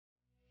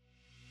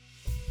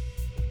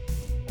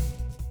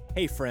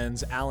Hey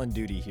friends, Alan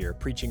Duty here,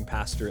 preaching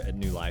pastor at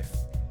New Life.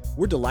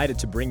 We're delighted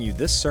to bring you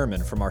this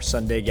sermon from our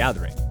Sunday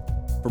gathering.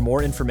 For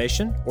more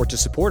information or to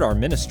support our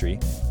ministry,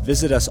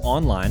 visit us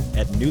online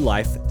at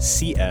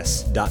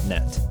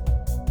newlifecs.net.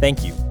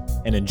 Thank you,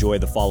 and enjoy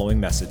the following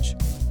message.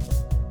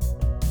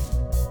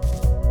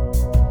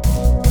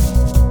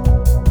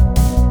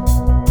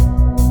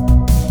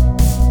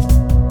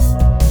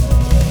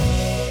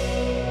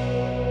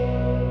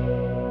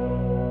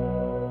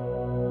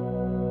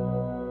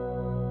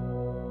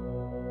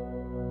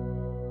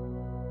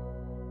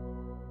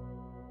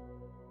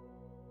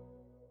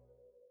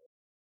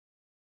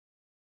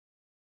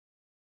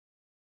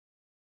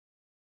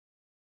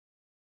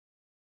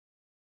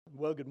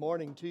 Well, good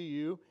morning to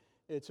you.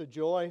 It's a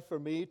joy for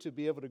me to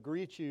be able to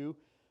greet you.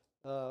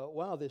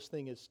 Wow, this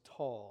thing is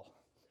tall.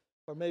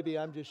 Or maybe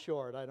I'm just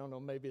short. I don't know.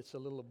 Maybe it's a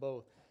little of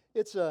both.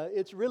 It's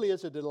really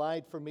is a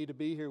delight for me to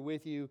be here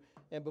with you.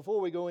 And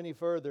before we go any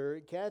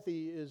further,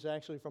 Kathy is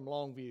actually from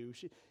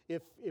Longview.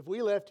 If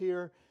we left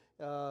here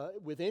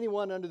with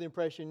anyone under the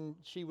impression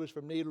she was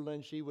from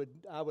Needleton,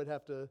 I would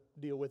have to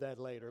deal with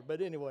that later.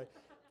 But anyway,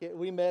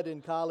 we met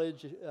in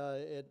college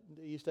at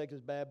East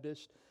Texas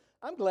Baptist.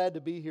 I'm glad to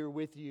be here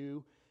with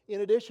you.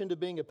 In addition to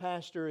being a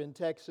pastor in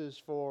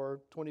Texas for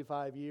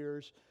 25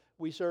 years,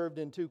 we served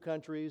in two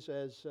countries,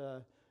 as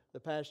the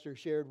pastor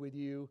shared with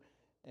you,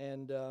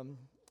 and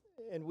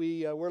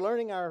we're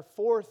learning our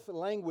fourth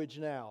language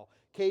now,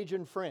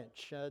 Cajun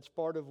French. It's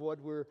part of what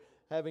we're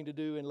having to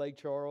do in Lake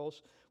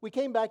Charles. We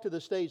came back to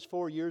the States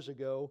 4 years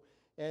ago,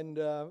 and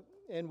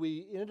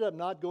we ended up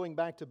not going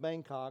back to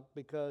Bangkok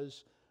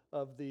because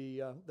of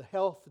the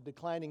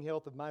declining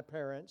health of my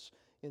parents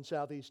in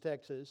Southeast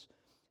Texas.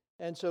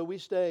 And so we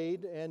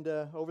stayed, and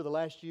over the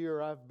last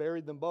year I've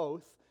buried them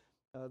both.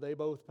 They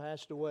both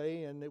passed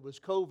away, and it was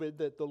COVID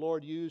that the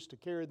Lord used to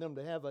carry them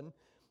to heaven.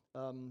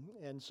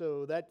 And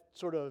so that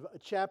sort of a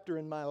chapter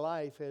in my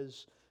life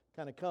has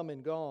kind of come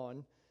and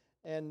gone.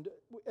 And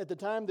at the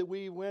time that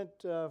we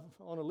went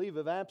on a leave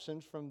of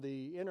absence from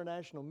the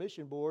International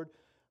Mission Board,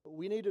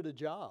 we needed a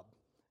job.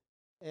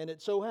 And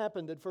it so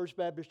happened that First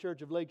Baptist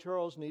Church of Lake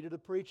Charles needed a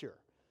preacher.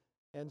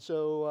 And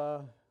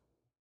so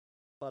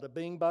bada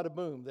bing, bada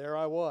boom, there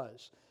I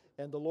was.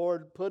 And the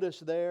Lord put us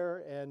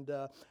there, and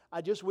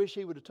I just wish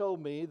He would have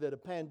told me that a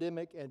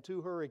pandemic and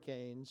 2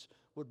 hurricanes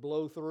would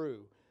blow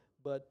through.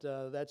 But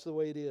that's the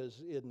way it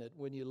is, isn't it?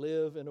 When you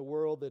live in a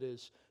world that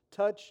is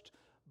touched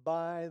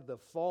by the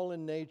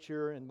fallen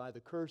nature and by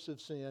the curse of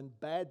sin,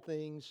 bad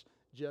things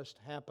just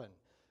happen.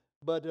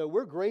 But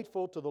we're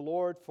grateful to the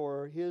Lord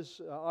for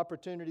His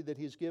opportunity that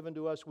He's given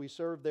to us. We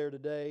serve there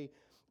today,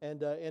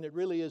 and it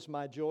really is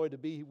my joy to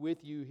be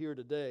with you here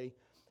today.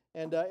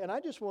 And I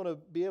just want to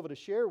be able to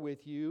share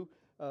with you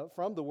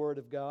from the Word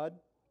of God,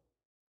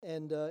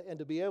 and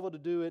to be able to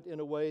do it in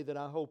a way that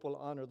I hope will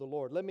honor the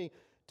Lord. Let me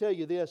tell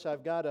you this: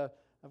 I've got a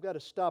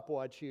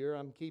stopwatch here.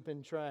 I'm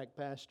keeping track,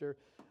 Pastor,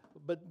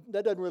 but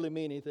that doesn't really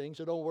mean anything,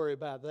 so don't worry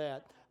about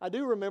that. I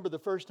do remember the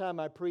first time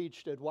I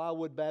preached at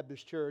Wildwood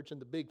Baptist Church in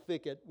the Big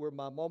Thicket, where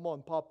my mama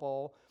and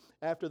papa,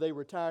 after they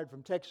retired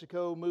from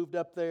Texaco, moved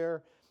up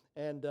there,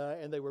 and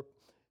they were,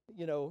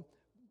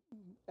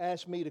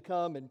 asked me to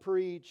come and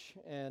preach,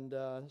 and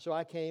so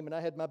I came, and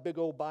I had my big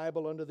old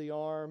Bible under the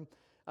arm.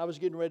 I was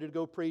getting ready to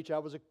go preach. I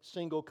was a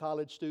single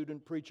college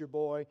student, preacher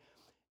boy,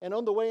 and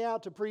on the way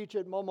out to preach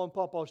at Mama and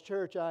Papa's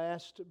church, I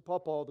asked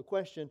Papa the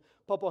question,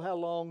 "Papa, how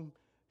long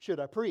should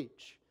I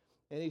preach?"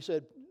 And he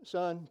said,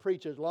 "Son,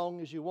 preach as long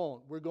as you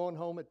want. We're going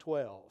home at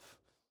 12.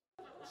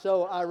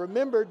 So I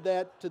remembered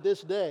that to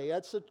this day.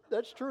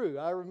 That's true.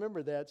 I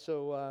remember that.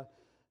 So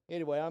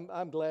anyway,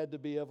 I'm glad to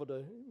be able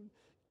to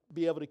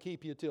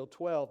keep you till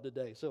 12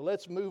 today. So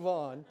let's move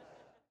on.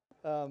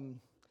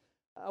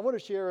 I want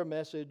to share a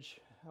message.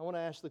 I want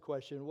to ask the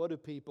question, what do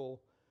people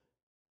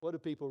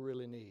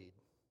really need?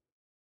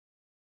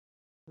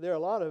 There are a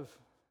lot of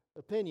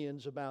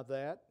opinions about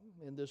that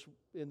in this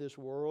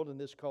world, in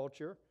this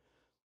culture.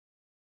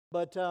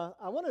 But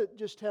I want to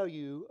just tell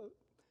you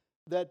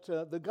that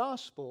the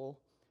gospel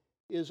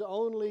is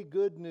only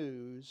good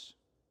news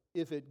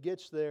if it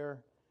gets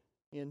there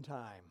in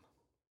time.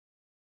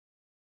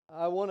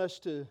 I want us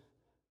to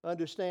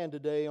understand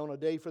today, on a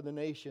Day for the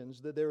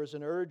Nations, that there is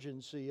an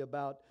urgency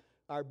about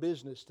our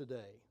business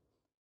today.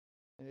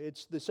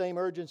 It's the same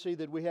urgency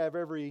that we have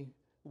every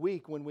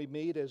week when we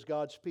meet as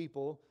God's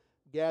people,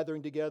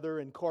 gathering together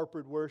in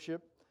corporate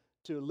worship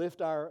to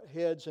lift our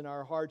heads and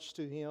our hearts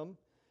to Him.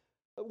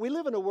 We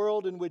live in a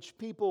world in which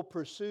people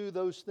pursue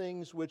those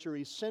things which are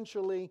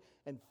essentially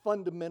and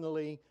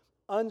fundamentally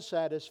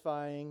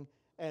unsatisfying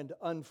and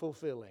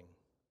unfulfilling.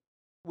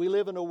 We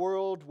live in a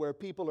world where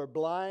people are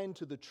blind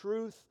to the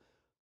truth,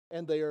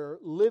 and they are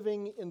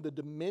living in the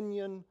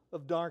dominion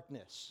of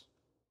darkness.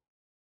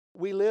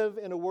 We live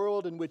in a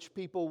world in which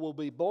people will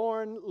be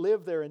born,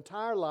 live their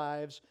entire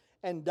lives,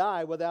 and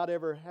die without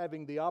ever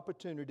having the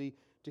opportunity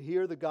to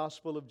hear the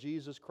gospel of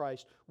Jesus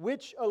Christ,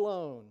 which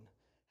alone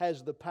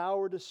has the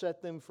power to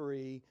set them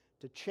free,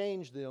 to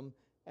change them,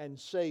 and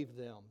save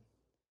them.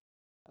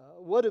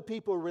 What do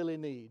people really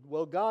need?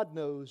 Well, God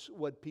knows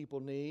what people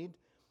need.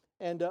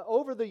 And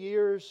over the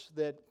years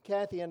that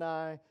Kathy and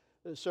I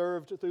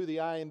served through the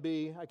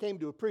IMB, I came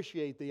to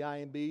appreciate the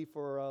IMB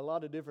for a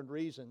lot of different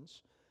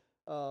reasons.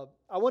 I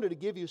wanted to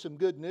give you some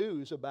good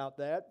news about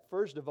that.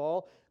 First of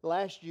all,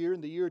 last year,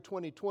 in the year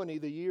 2020,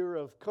 the year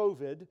of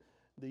COVID,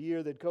 the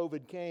year that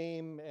COVID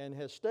came and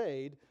has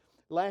stayed,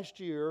 last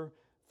year,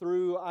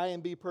 through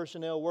IMB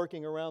personnel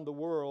working around the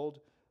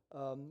world,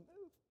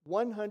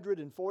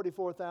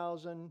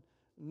 144,000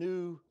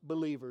 new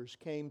believers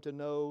came to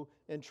know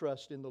and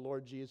trust in the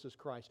Lord Jesus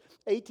Christ.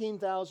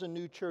 18,000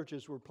 new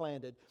churches were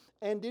planted.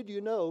 And did you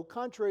know,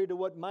 contrary to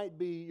what might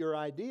be your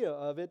idea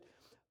of it,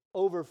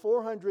 over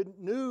 400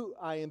 new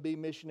IMB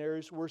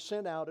missionaries were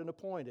sent out and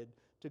appointed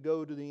to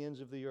go to the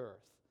ends of the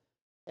earth.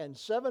 And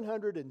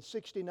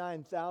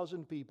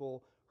 769,000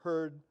 people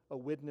heard a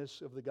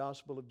witness of the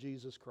gospel of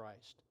Jesus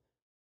Christ.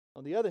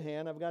 On the other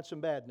hand, I've got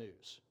some bad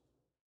news.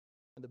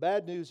 And the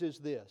bad news is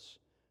this,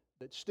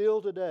 that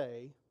still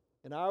today,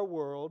 in our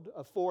world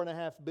of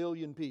 4.5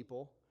 billion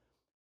people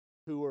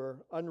who are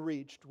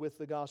unreached with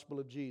the gospel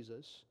of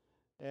Jesus,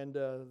 and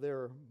there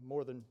are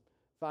more than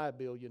 5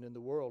 billion in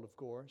the world, of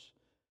course,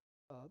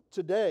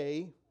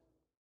 today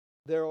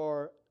there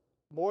are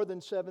more than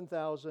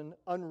 7,000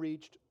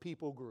 unreached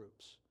people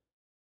groups.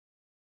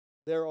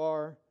 There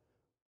are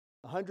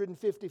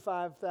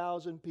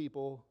 155,000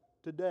 people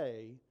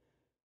today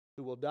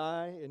who will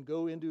die and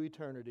go into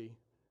eternity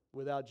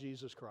without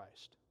Jesus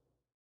Christ.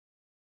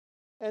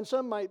 And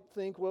some might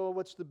think, well,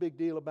 what's the big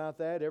deal about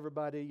that?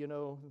 Everybody,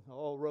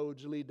 all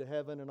roads lead to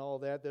heaven and all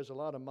that. There's a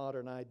lot of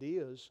modern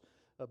ideas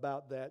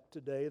about that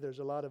today. There's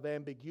a lot of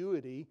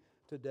ambiguity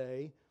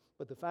today.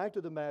 But the fact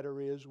of the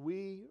matter is,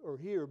 we are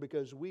here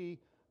because we,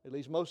 at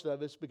least most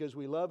of us, because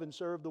we love and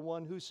serve the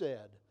one who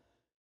said,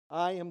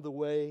 I am the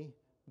way,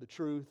 the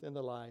truth, and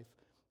the life,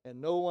 and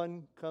no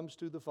one comes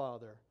to the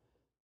Father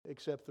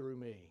except through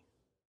me.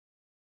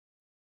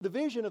 The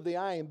vision of the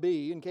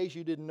IMB, in case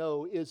you didn't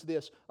know, is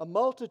this: a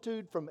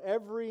multitude from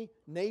every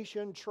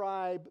nation,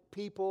 tribe,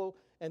 people,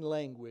 and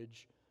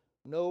language,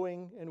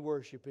 knowing and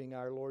worshiping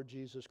our Lord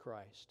Jesus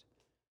Christ.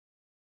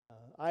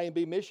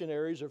 IMB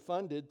missionaries are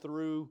funded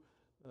through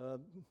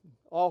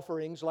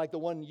offerings like the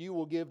one you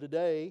will give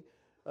today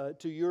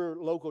to your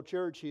local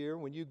church here.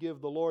 When you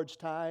give the Lord's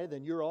tithe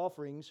and your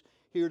offerings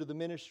here to the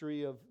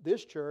ministry of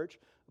this church,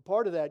 a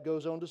part of that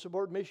goes on to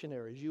support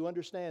missionaries. You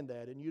understand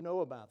that and you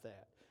know about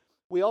that.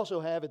 We also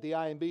have at the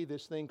IMB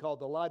this thing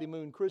called the Lottie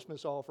Moon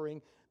Christmas offering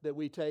that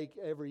we take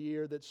every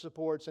year that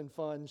supports and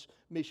funds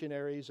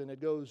missionaries, and it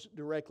goes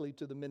directly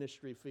to the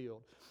ministry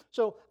field.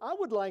 So I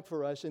would like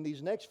for us in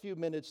these next few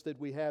minutes that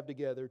we have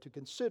together to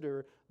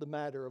consider the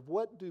matter of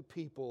what do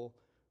people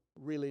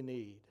really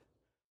need.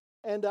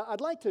 And I'd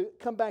like to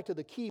come back to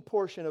the key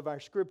portion of our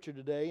scripture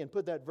today and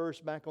put that verse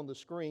back on the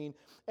screen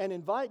and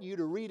invite you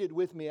to read it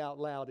with me out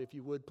loud, if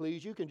you would,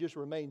 please. You can just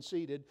remain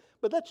seated,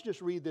 but let's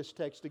just read this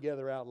text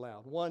together out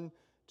loud. 1,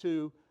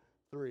 2,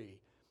 3.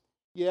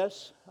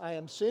 Yes, I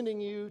am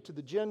sending you to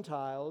the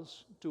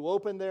Gentiles to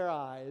open their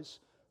eyes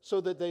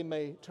so that they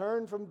may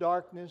turn from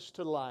darkness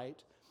to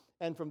light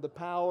and from the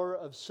power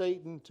of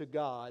Satan to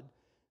God.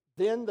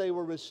 Then they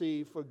will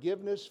receive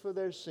forgiveness for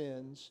their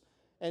sins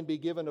and be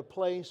given a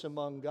place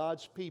among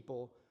God's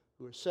people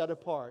who are set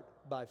apart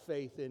by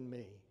faith in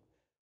me.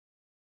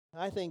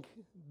 I think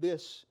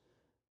this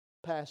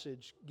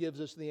passage gives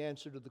us the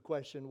answer to the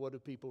question, what do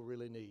people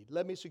really need?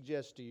 Let me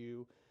suggest to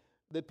you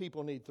that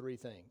people need 3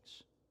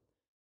 things.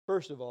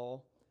 First of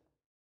all,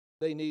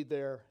 they need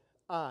their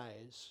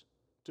eyes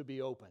to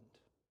be opened.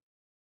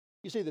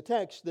 You see, the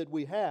text that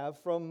we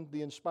have from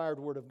the inspired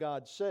Word of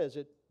God says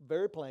it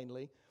very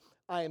plainly.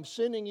 I am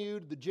sending you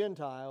to the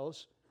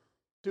Gentiles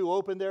to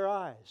open their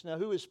eyes. Now,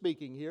 who is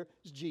speaking here?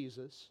 It's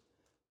Jesus.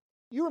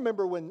 You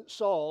remember when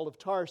Saul of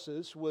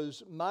Tarsus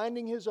was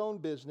minding his own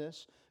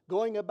business,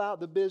 going about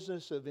the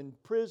business of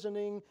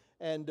imprisoning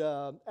and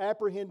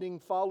apprehending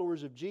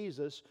followers of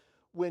Jesus,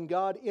 when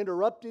God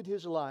interrupted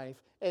his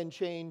life and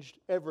changed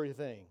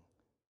everything.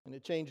 And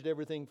it changed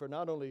everything for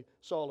not only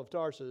Saul of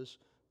Tarsus,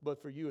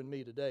 but for you and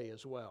me today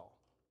as well.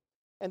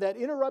 And that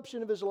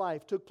interruption of his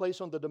life took place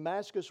on the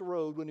Damascus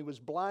Road when he was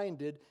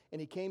blinded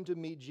and he came to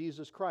meet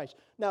Jesus Christ.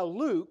 Now,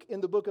 Luke,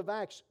 in the book of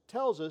Acts,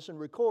 tells us and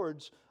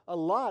records a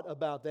lot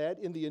about that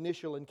in the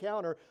initial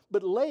encounter,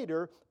 but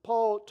later,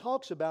 Paul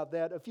talks about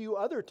that a few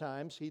other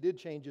times. He did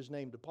change his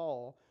name to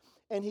Paul,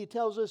 and he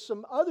tells us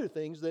some other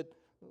things that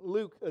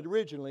Luke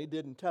originally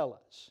didn't tell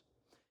us.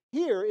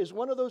 Here is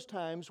one of those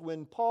times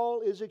when Paul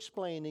is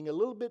explaining a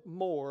little bit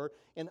more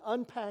and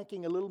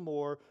unpacking a little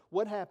more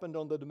what happened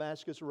on the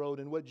Damascus Road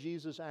and what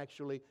Jesus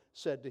actually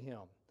said to him.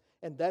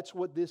 And that's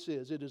what this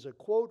is. It is a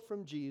quote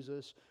from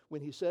Jesus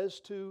when he says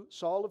to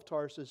Saul of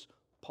Tarsus,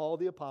 Paul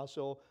the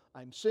Apostle,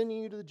 I'm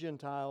sending you to the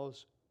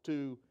Gentiles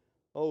to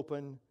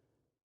open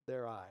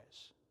their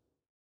eyes.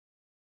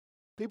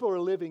 People are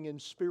living in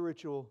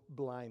spiritual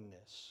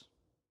blindness.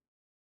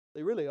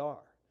 They really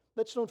are.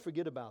 Let's don't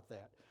forget about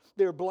that.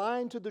 They're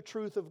blind to the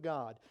truth of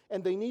God,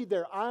 and they need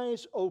their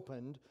eyes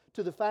opened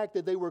to the fact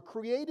that they were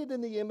created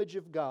in the image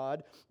of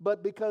God,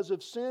 but because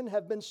of sin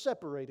have been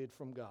separated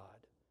from God.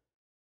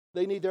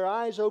 They need their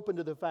eyes open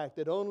to the fact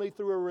that only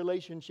through a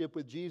relationship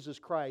with Jesus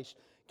Christ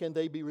can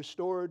they be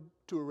restored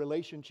to a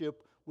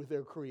relationship with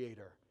their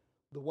Creator,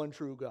 the one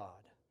true God.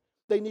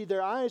 They need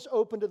their eyes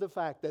open to the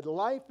fact that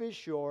life is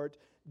short,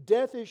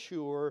 death is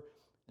sure,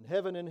 and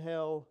heaven and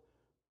hell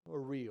are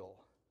real.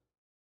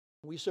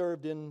 We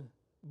served in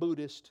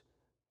Buddhist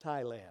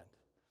Thailand,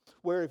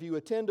 where if you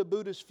attend a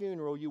Buddhist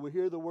funeral, you will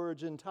hear the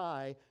words in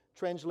Thai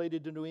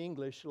translated into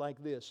English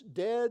like this: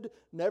 dead,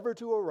 never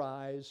to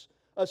arise;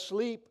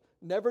 asleep,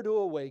 never to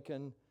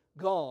awaken;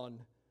 gone,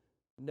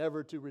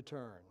 never to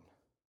return.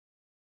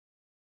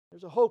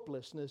 There's a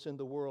hopelessness in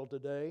the world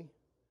today,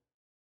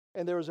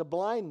 and there is a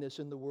blindness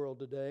in the world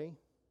today.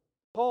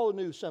 Paul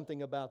knew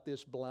something about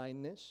this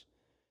blindness.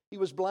 He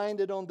was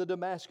blinded on the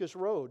Damascus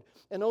Road,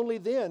 and only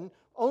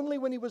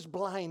when he was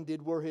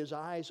blinded were his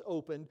eyes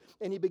opened,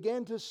 and he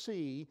began to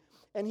see,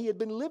 and he had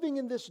been living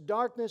in this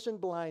darkness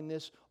and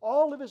blindness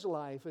all of his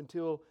life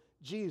until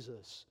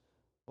Jesus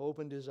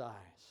opened his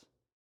eyes.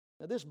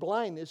 Now, this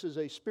blindness is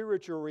a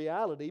spiritual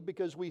reality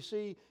because we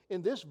see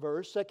in this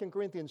verse, 2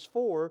 Corinthians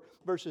 4,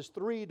 verses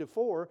 3 to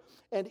 4,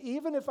 and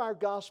even if our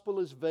gospel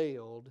is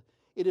veiled,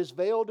 it is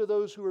veiled to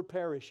those who are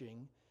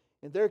perishing.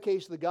 In their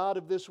case, the God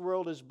of this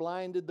world has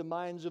blinded the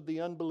minds of the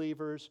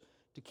unbelievers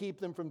to keep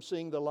them from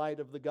seeing the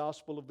light of the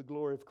gospel of the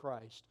glory of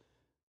Christ,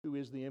 who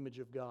is the image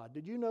of God.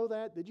 Did you know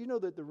that? Did you know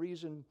that the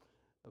reason,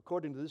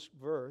 according to this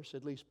verse,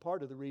 at least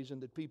part of the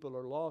reason that people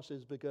are lost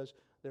is because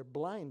they're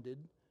blinded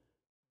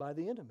by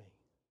the enemy?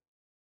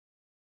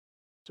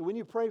 So when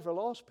you pray for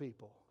lost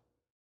people,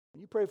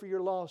 when you pray for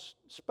your lost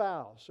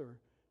spouse or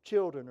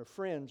children or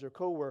friends or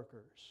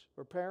co-workers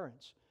or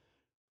parents,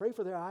 pray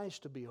for their eyes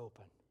to be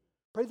open.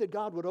 Pray that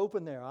God would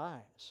open their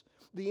eyes.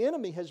 The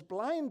enemy has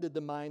blinded the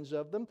minds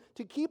of them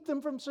to keep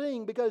them from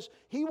seeing because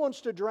he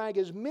wants to drag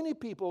as many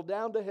people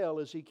down to hell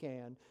as he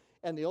can.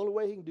 And the only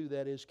way he can do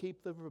that is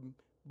keep them from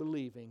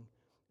believing.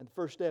 And the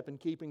first step in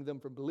keeping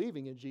them from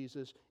believing in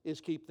Jesus is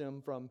keep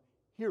them from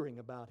hearing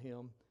about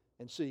him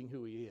and seeing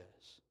who he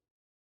is.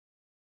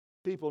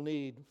 People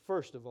need,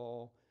 first of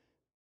all,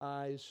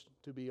 eyes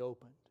to be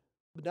opened.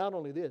 But not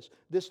only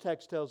this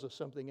text tells us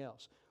something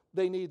else.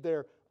 They need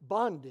their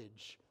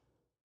bondage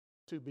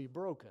to be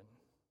broken.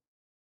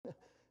 That's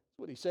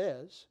what he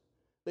says.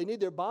 They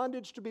need their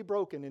bondage to be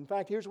broken. In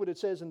fact, here's what it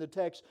says in the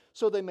text: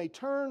 so they may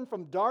turn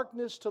from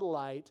darkness to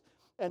light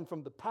and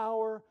from the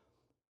power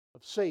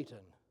of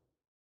Satan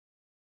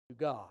to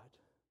God.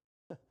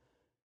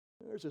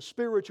 There's a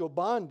spiritual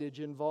bondage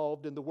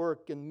involved in the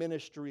work and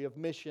ministry of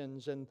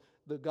missions and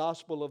the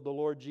gospel of the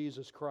Lord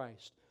Jesus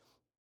Christ.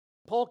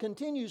 Paul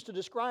continues to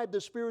describe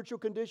the spiritual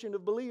condition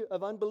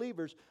of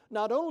unbelievers.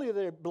 Not only are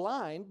they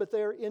blind, but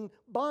they're in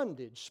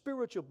bondage,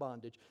 spiritual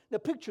bondage. Now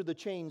picture the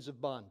chains of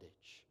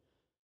bondage.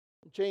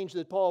 A chains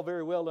that Paul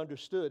very well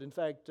understood. In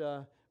fact,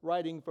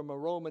 writing from a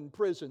Roman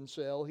prison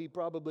cell, he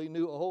probably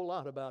knew a whole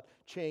lot about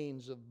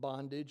chains of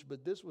bondage,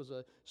 but this was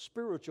a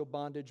spiritual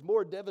bondage,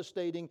 more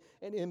devastating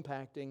and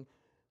impacting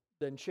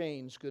than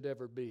chains could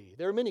ever be.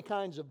 There are many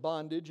kinds of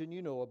bondage, and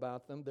you know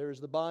about them. There's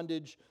the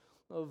bondage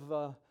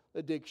of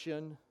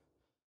addiction,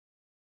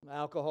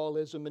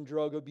 alcoholism and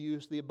drug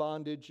abuse, the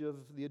bondage of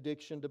the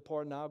addiction to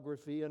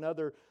pornography and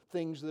other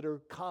things that are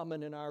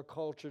common in our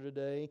culture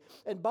today.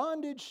 And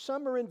bondage,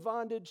 some are in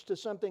bondage to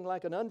something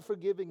like an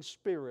unforgiving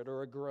spirit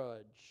or a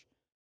grudge.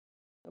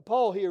 Now,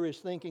 Paul here is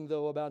thinking,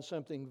 though, about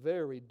something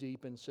very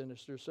deep and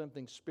sinister,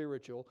 something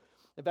spiritual.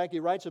 In fact,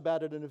 he writes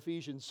about it in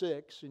Ephesians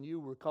 6, and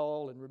you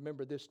recall and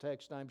remember this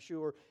text, I'm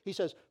sure. He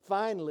says,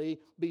 finally,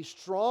 be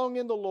strong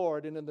in the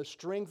Lord and in the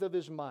strength of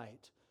his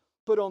might.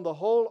 Put on the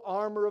whole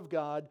armor of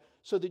God,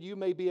 so that you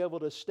may be able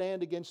to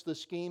stand against the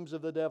schemes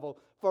of the devil.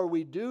 For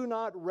we do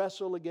not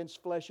wrestle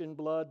against flesh and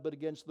blood, but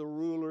against the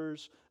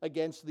rulers,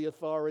 against the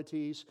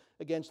authorities,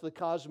 against the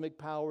cosmic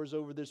powers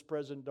over this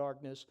present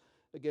darkness,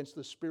 against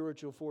the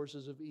spiritual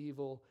forces of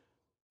evil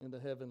in the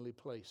heavenly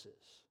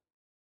places.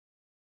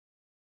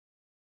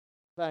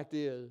 Fact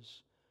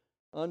is,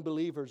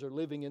 unbelievers are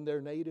living in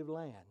their native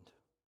land.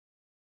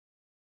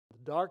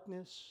 The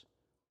darkness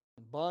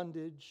and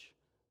bondage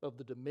of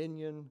the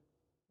dominion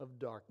of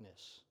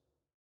darkness.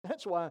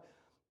 That's why,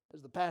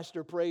 as the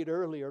pastor prayed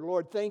earlier,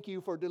 Lord, thank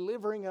you for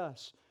delivering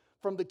us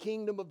from the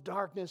kingdom of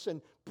darkness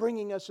and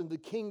bringing us in the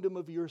kingdom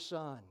of your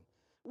Son.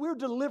 We're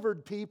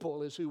delivered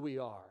people is who we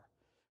are.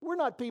 We're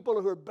not people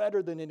who are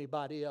better than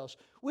anybody else.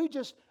 We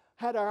just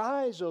had our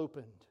eyes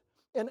opened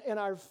and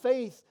our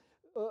faith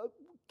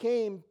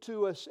came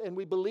to us and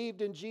we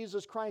believed in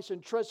Jesus Christ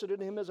and trusted in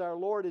Him as our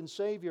Lord and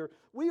Savior.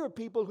 We are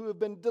people who have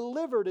been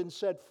delivered and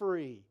set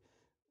free.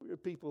 We are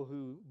people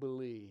who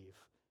believe.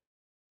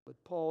 But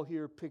Paul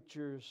here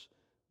pictures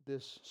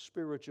this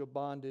spiritual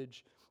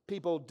bondage.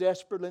 People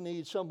desperately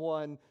need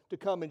someone to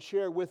come and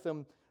share with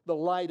them the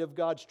light of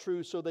God's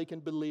truth so they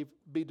can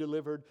be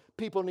delivered.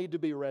 People need to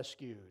be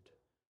rescued.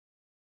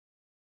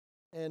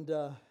 And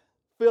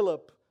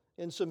Philip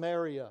in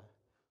Samaria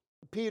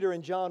Peter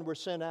and John were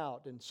sent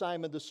out, and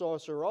Simon the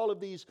sorcerer, all of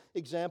these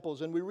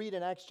examples. And we read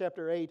in Acts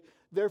chapter 8,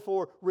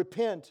 therefore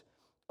repent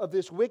of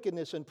this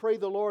wickedness and pray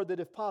the Lord that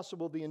if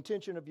possible the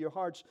intention of your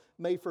hearts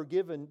may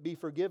be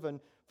forgiven,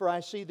 for I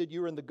see that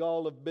you're in the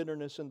gall of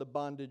bitterness and the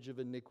bondage of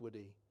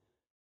iniquity.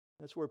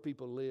 That's where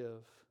people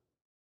live.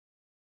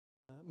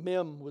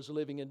 Mem was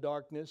living in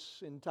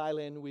darkness. In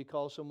Thailand we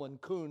call someone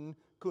Kun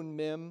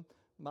Mem.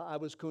 I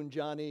was Kun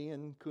Johnny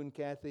and Kun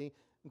Kathy.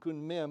 And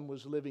Kun Mem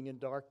was living in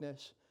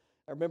darkness.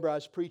 I remember I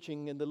was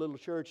preaching in the little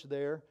church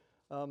there.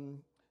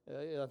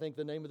 I think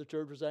the name of the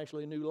church was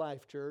actually New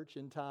Life Church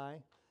in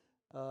Thai.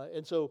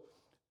 And so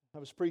I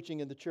was preaching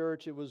in the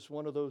church. It was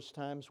one of those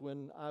times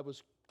when I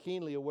was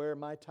keenly aware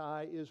my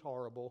Thai is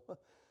horrible.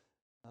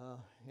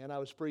 And I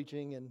was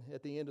preaching, and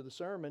at the end of the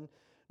sermon,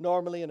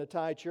 normally in a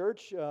Thai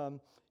church,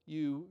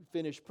 you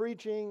finish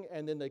preaching,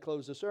 and then they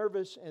close the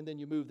service, and then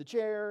you move the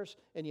chairs,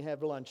 and you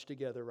have lunch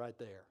together right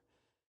there.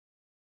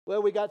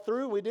 Well, we got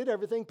through, we did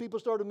everything. People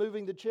started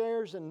moving the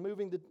chairs and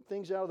moving the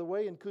things out of the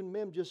way, and Kun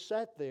Mem just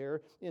sat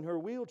there in her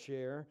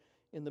wheelchair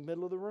in the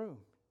middle of the room.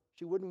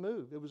 She wouldn't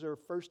move. It was her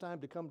first time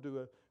to come to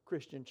a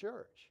Christian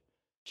church.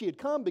 She had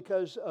come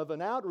because of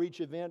an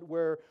outreach event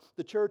where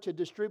the church had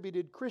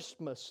distributed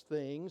Christmas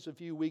things a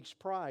few weeks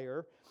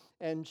prior,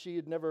 and she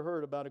had never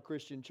heard about a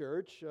Christian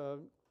church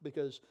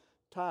because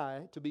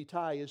to be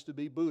Thai is to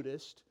be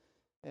Buddhist.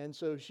 And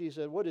so she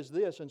said, what is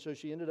this? And so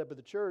she ended up at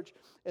the church.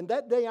 And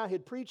that day I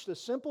had preached a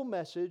simple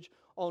message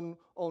on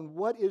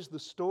what is the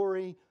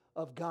story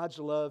of God's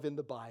love in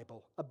the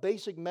Bible. A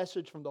basic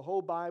message from the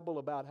whole Bible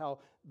about how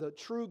the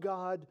true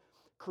God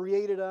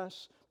created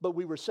us, but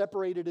we were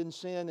separated in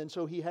sin, and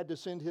so He had to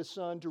send His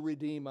Son to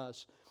redeem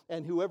us.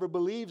 And whoever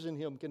believes in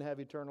Him can have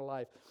eternal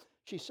life.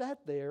 She sat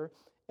there,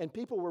 and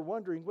people were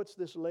wondering, what's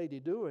this lady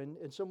doing?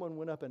 And someone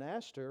went up and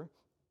asked her,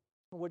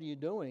 what are you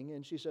doing?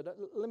 And she said,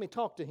 let me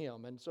talk to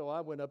him. And so I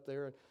went up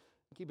there.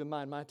 Keep in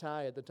mind, my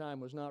Thai at the time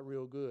was not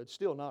real good.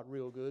 Still not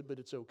real good, but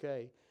it's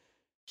okay.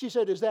 She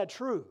said, is that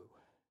true?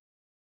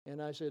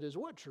 And I said, is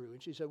what true?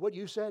 And she said, what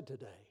you said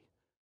today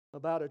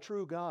about a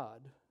true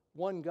God,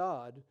 one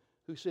God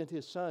who sent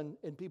His Son,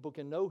 and people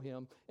can know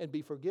Him and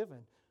be forgiven.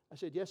 I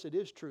said, yes, it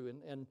is true.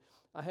 And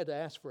I had to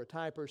ask for a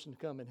Thai person to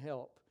come and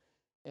help.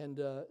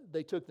 And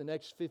they took the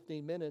next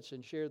 15 minutes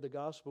and shared the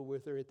gospel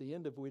with her, at the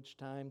end of which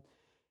time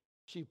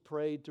she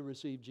prayed to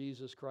receive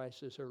Jesus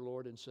Christ as her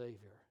Lord and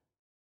Savior.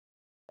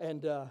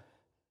 And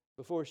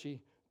before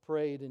she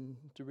prayed and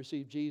to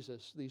receive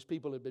Jesus, these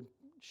people had been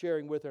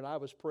sharing with her, and I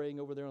was praying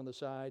over there on the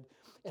side.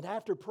 And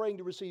after praying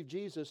to receive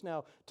Jesus,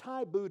 now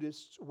Thai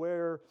Buddhists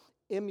wear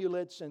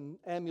amulets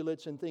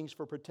and things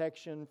for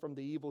protection from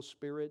the evil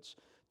spirits.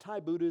 Thai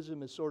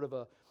Buddhism is sort of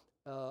a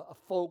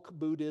folk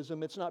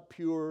Buddhism. It's not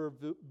pure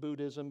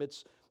Buddhism.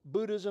 It's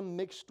Buddhism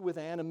mixed with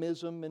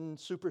animism and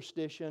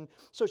superstition.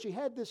 So she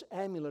had this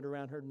amulet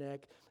around her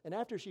neck, and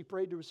after she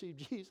prayed to receive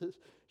Jesus,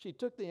 she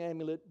took the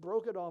amulet,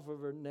 broke it off of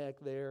her neck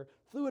there,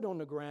 threw it on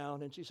the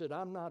ground, and she said,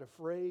 I'm not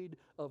afraid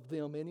of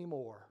them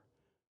anymore.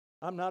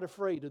 I'm not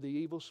afraid of the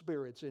evil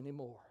spirits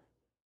anymore.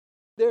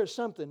 There's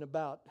something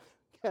about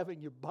having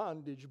your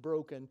bondage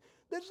broken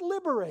that's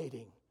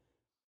liberating.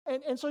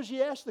 And so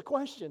she asked the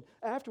question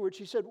afterwards.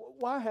 She said,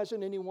 why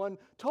hasn't anyone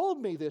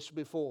told me this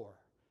before?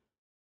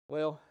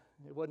 Well,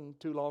 it wasn't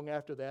too long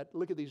after that.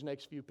 Look at these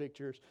next few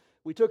pictures.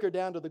 We took her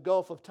down to the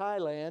Gulf of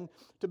Thailand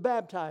to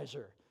baptize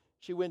her.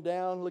 She went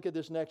down. Look at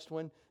this next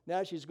one.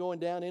 Now she's going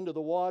down into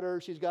the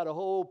water. She's got a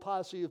whole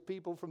posse of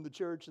people from the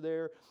church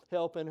there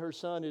helping. Her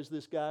son is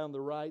this guy on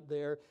the right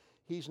there.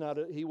 He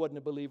wasn't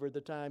a believer at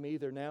the time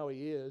either. Now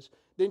he is.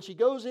 Then she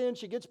goes in,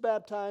 she gets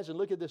baptized, and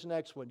look at this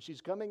next one.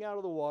 She's coming out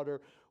of the water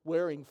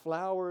wearing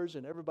flowers,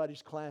 and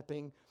everybody's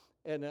clapping.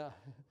 And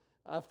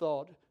I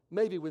thought,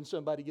 maybe when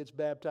somebody gets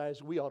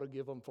baptized, we ought to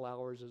give them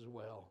flowers as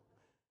well.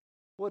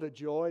 What a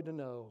joy to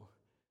know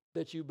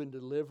that you've been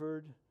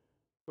delivered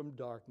from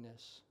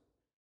darkness.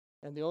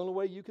 And the only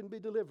way you can be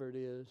delivered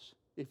is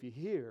if you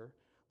hear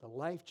the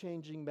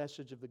life-changing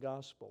message of the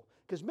gospel.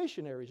 Because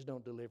missionaries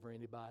don't deliver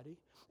anybody,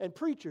 and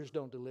preachers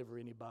don't deliver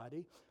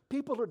anybody.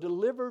 People are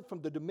delivered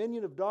from the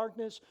dominion of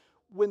darkness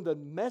when the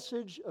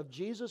message of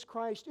Jesus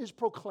Christ is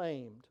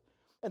proclaimed.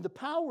 And the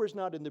power is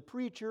not in the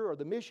preacher or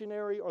the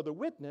missionary or the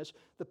witness.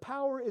 The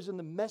power is in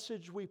the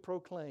message we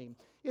proclaim.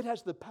 It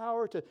has the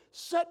power to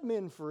set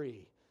men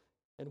free,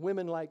 and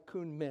women like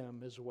Kun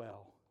Mem as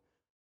well.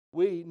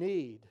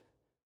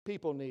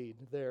 People need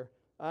their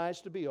eyes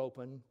to be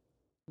open,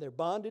 their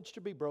bondage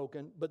to be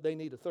broken, but they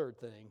need a third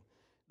thing.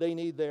 They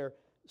need their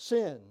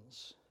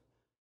sins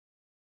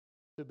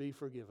to be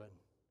forgiven.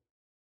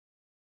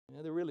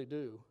 Yeah, they really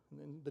do.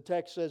 And the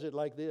text says it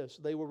like this: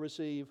 they will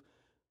receive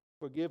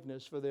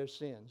forgiveness for their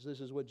sins.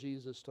 This is what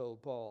Jesus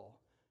told Paul.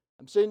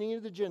 I'm sending you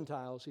to the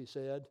Gentiles, he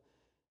said,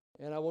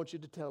 and I want you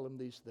to tell them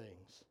these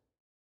things.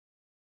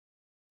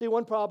 See,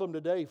 one problem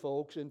today,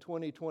 folks, in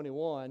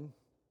 2021,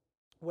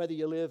 whether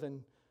you live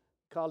in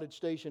College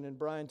Station in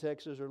Bryan,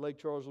 Texas, or Lake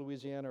Charles,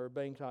 Louisiana, or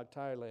Bangkok,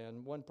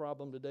 Thailand, one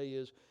problem today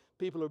is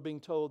people are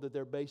being told that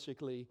they're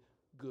basically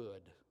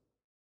good.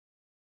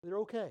 They're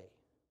okay.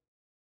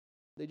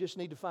 They just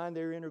need to find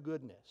their inner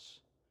goodness.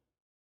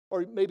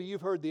 Or maybe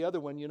you've heard the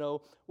other one,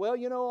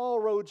 all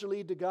roads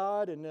lead to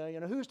God,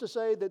 and, who's to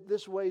say that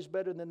this way is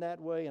better than that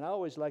way? And I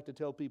always like to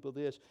tell people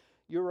this.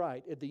 You're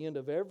right. At the end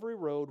of every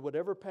road,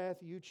 whatever path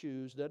you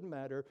choose, doesn't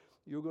matter,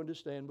 you're going to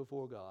stand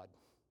before God.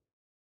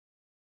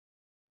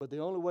 But the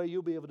only way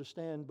you'll be able to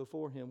stand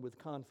before Him with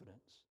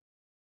confidence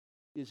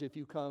is if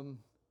you come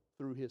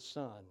through His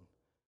Son,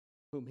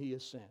 whom He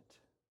has sent,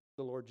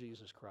 the Lord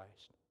Jesus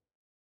Christ.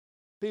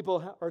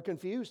 People are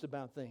confused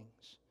about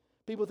things.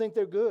 People think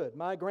they're good.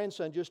 My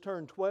grandson just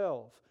turned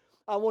 12.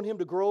 I want him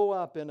to grow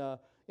up in a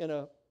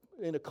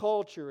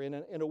culture,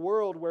 in a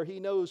world where he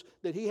knows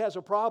that he has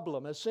a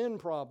problem, a sin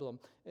problem,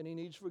 and he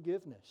needs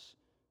forgiveness.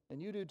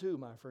 And you do too,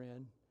 my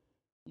friend.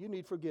 You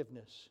need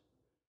forgiveness.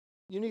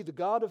 You need the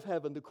God of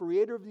heaven, the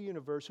creator of the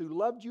universe, who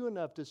loved you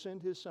enough to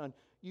send His Son.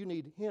 You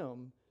need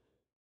Him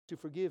to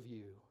forgive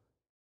you.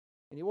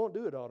 And He won't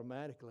do it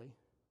automatically.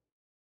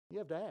 You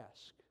have to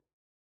ask.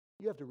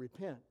 You have to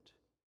repent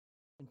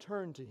and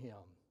turn to Him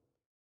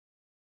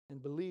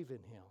and believe in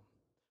Him.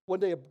 One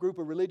day a group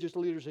of religious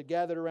leaders had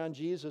gathered around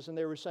Jesus, and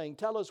they were saying,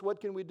 "Tell us,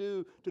 what can we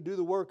do to do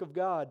the work of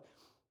God?"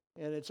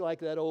 And it's like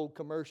that old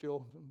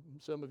commercial.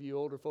 Some of you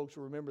older folks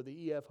will remember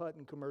the E.F.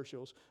 Hutton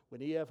commercials.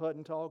 When E.F.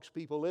 Hutton talks,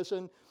 people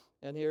listen,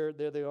 and there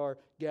they are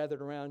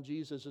gathered around.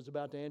 Jesus is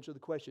about to answer the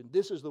question.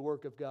 This is the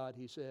work of God,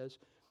 He says.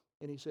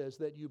 And He says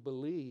that you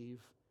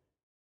believe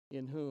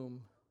in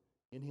Him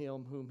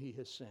whom He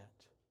has sent.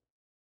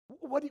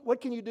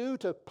 What can you do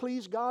to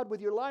please God with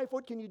your life?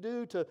 What can you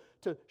do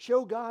to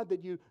show God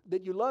that you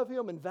love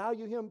Him and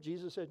value Him?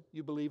 Jesus said,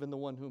 you believe in the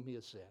one whom He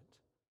has sent.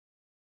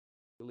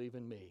 Believe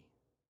in me.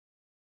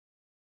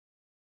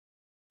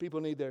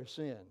 People need their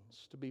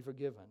sins to be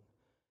forgiven.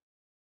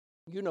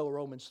 You know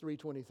Romans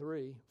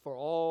 3:23, for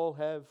all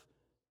have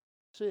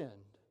sinned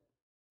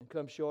and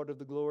come short of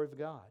the glory of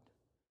God.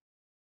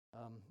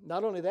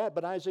 Not only that,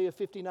 but Isaiah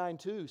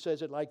 59:2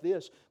 says it like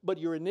this, but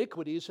your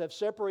iniquities have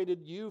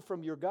separated you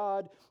from your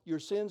God, your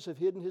sins have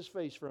hidden His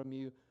face from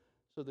you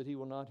so that He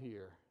will not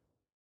hear.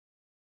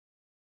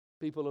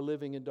 People are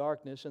living in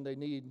darkness and they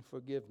need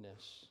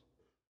forgiveness.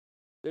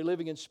 They're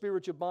living in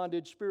spiritual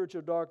bondage,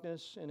 spiritual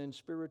darkness, and in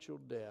spiritual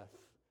death.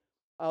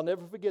 I'll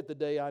never forget the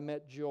day I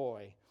met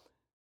Joy.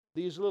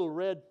 These little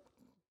red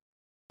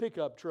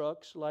pickup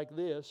trucks like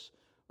this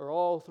are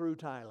all through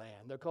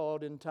Thailand. They're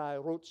called in Thai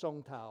Rot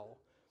Song Tao.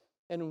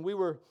 And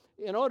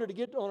in order to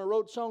get on a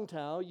Rot Song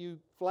Tao, you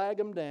flag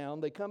them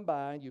down. They come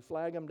by, you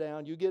flag them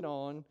down, you get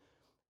on,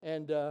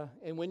 and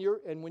when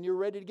you're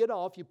ready to get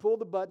off, you pull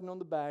the button on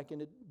the back,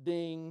 and it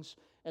dings,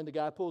 and the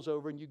guy pulls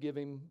over, and you give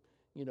him,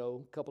 a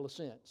couple of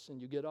cents, and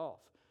you get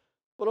off.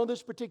 Well, on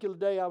this particular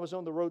day, I was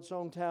on the Rot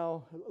Song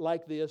Tao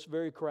like this,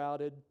 very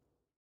crowded,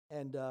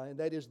 and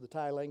that is the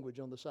Thai language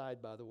on the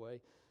side, by the way.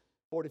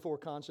 44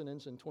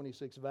 consonants and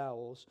 26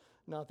 vowels,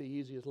 not the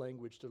easiest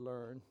language to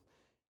learn.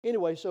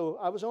 Anyway, so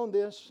I was on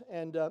this,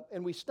 and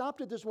we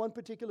stopped at this one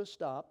particular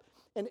stop,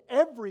 and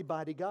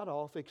everybody got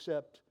off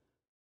except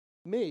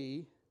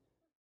me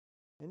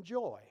and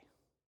Joy.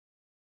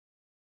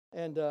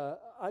 And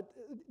I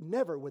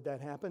never would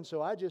that happen.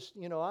 So I just,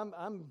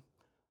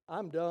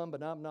 I'm dumb,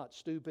 but I'm not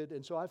stupid,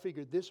 and so I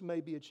figured this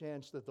may be a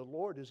chance that the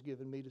Lord has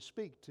given me to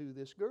speak to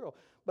this girl.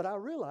 But I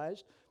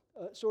realized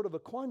sort of a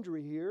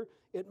quandary here.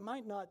 It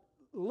might not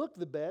look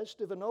the best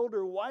if an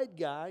older white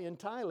guy in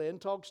Thailand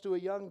talks to a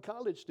young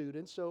college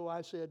student. So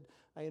I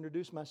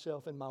introduced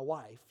myself and my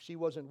wife. She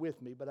wasn't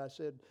with me, but I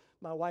said,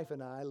 my wife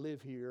and I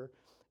live here,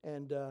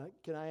 and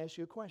can I ask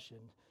you a question?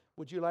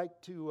 Would you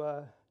like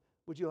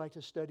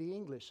to study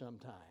English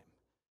sometime?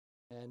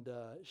 And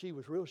she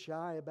was real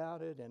shy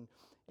about it,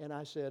 and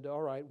I said,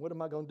 all right, what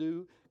am I going to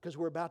do? Because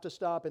we're about to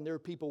stop, and there are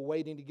people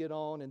waiting to get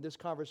on, and this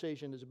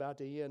conversation is about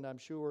to end, I'm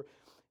sure.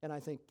 And I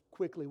think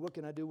quickly, what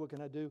can I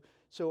do?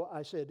 So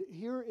I said,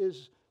 here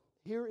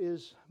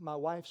is my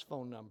wife's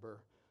phone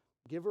number.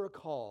 Give her a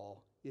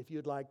call if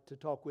you'd like to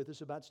talk with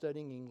us about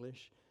studying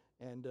English,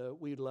 and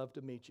we'd love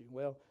to meet you.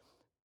 Well,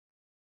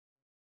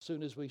 as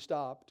soon as we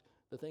stopped,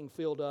 the thing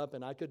filled up,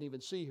 and I couldn't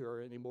even see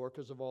her anymore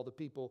because of all the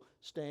people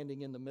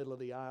standing in the middle of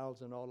the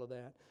aisles and all of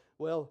that.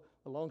 Well,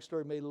 the long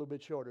story made a little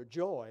bit shorter.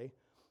 Joy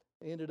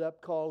ended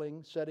up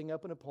calling, setting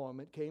up an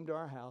appointment, came to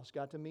our house,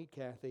 got to meet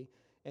Kathy,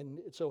 and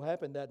it so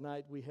happened that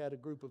night we had a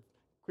group of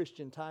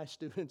Christian Thai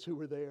students who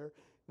were there.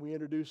 We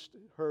introduced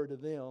her to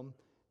them.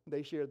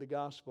 They shared the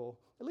gospel.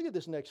 And look at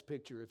this next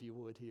picture, if you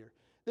would, here.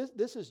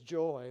 This is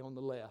Joy on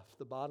the left,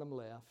 the bottom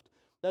left.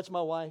 That's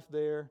my wife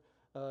there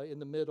in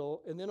the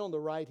middle. And then on the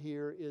right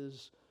here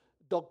is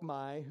Dok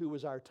Mai, who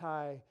was our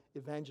Thai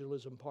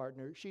evangelism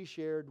partner. She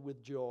shared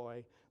with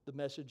Joy the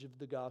message of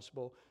the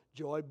gospel.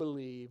 Joy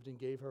believed and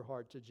gave her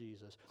heart to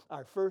Jesus.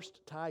 Our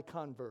first Thai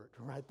convert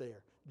right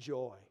there,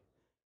 Joy.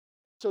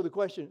 So the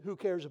question, who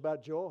cares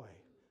about Joy?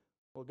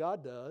 Well,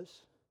 God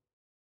does.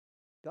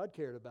 God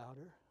cared about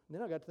her. And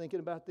then I got to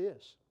thinking about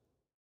this.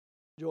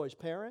 Joy's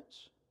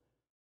parents,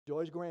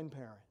 Joy's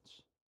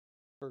grandparents,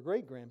 her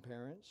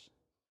great-grandparents,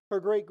 her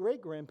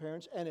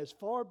great-great-grandparents, and as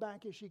far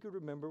back as she could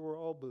remember, were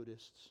all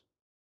Buddhists.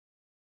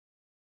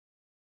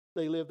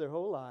 They lived their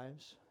whole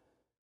lives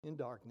in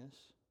darkness,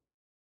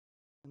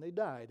 and they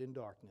died in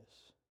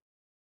darkness.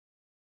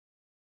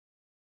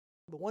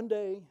 But one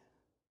day,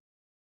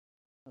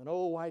 an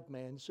old white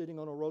man sitting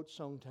on a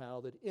road-sown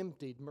towel that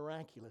emptied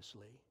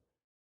miraculously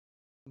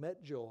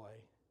met Joy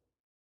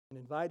and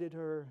invited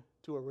her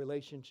to a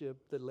relationship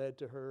that led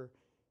to her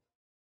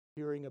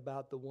hearing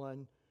about the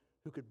one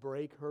who could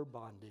break her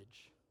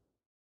bondage.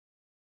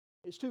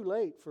 It's too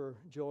late for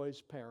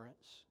Joy's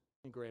parents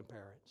and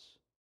grandparents.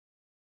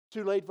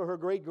 Too late for her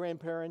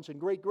great-grandparents and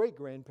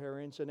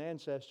great-great-grandparents and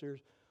ancestors.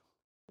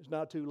 It's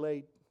not too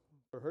late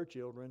for her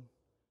children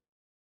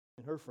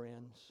and her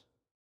friends.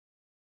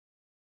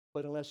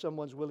 But unless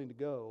someone's willing to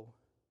go,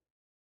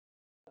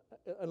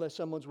 unless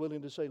someone's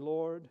willing to say,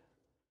 Lord,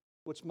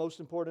 what's most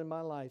important in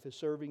my life is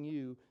serving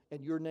you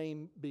and your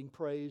name being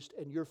praised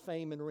and your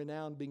fame and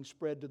renown being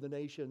spread to the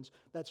nations.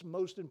 That's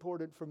most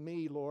important for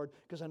me, Lord,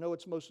 because I know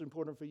it's most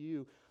important for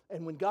you.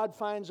 And when God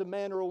finds a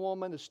man or a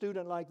woman, a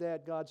student like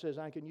that, God says,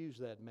 I can use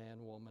that man,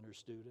 woman, or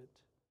student.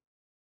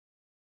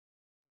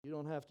 You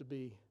don't have to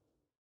be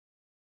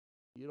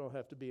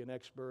an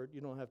expert.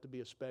 You don't have to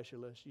be a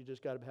specialist. You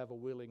just got to have a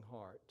willing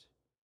heart.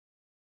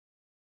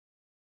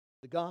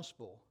 The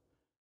gospel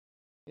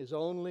is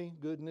only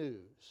good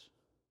news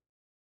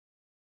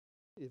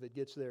if it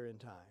gets there in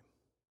time.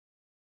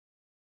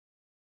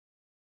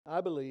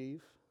 I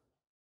believe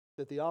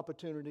that the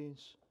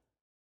opportunities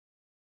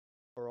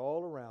are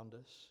all around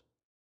us,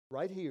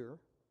 right here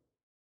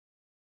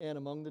and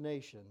among the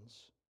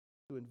nations,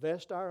 to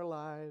invest our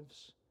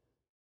lives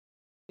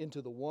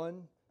into the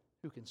one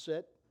who can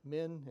set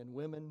men and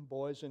women,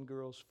 boys and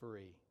girls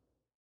free.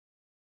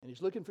 And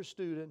He's looking for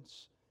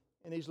students,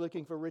 and He's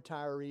looking for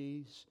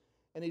retirees,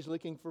 and He's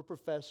looking for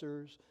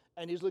professors,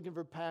 and He's looking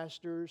for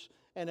pastors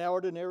and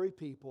ordinary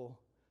people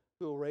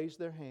who will raise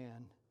their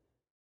hand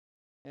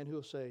and who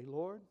will say,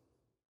 Lord,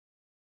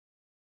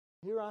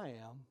 here I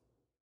am.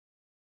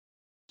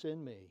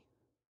 Send me.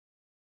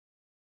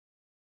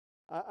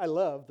 I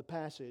love the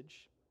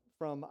passage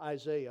from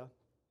Isaiah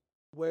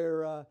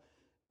where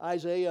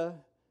Isaiah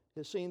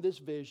has seen this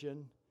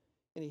vision,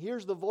 and he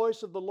hears the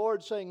voice of the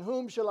Lord saying,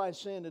 whom shall I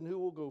send and who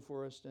will go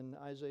for us? And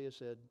Isaiah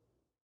said,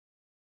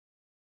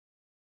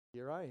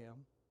 here I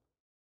am.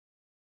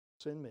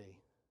 Send me.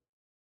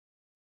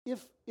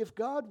 If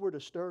God were to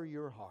stir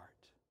your heart,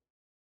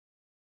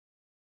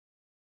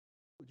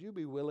 would you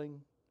be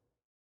willing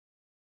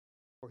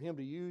for Him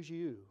to use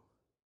you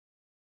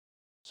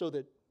so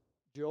that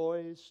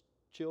Joy's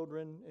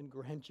children and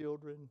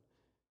grandchildren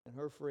and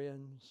her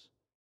friends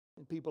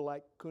and people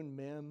like Kun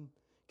Mem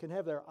can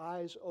have their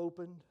eyes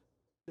opened,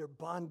 their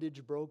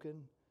bondage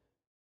broken,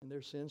 and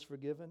their sins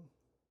forgiven?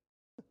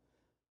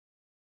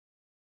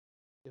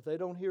 If they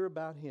don't hear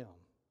about Him,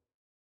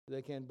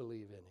 they can't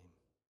believe in Him.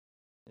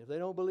 If they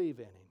don't believe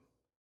in Him,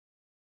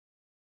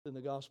 then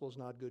the gospel is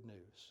not good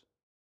news.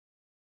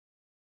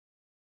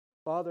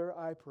 Father,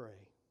 I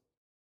pray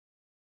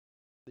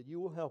that you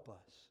will help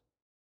us,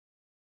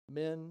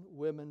 men,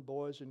 women,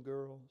 boys, and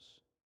girls,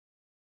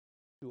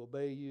 to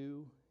obey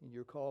you and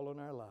your call on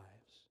our lives,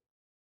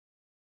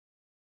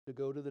 to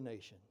go to the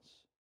nations.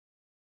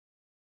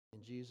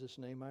 In Jesus'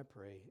 name I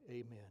pray,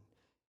 amen.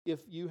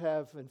 If you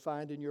have and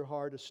find in your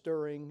heart a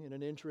stirring and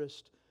an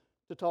interest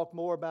to talk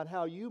more about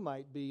how you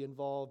might be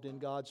involved in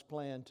God's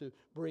plan to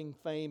bring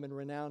fame and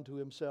renown to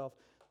Himself,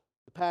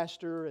 the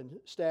pastor and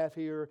staff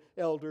here,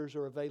 elders,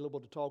 are available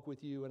to talk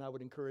with you, and I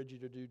would encourage you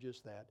to do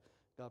just that.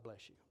 God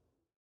bless you.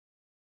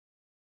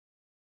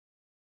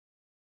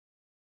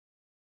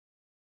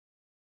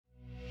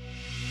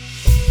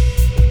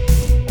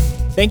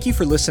 Thank you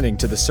for listening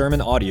to the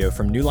sermon audio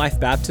from New Life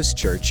Baptist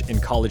Church in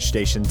College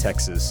Station,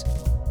 Texas.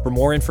 For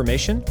more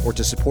information or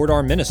to support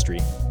our ministry,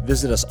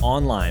 visit us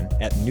online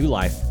at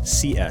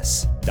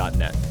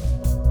newlifecs.net.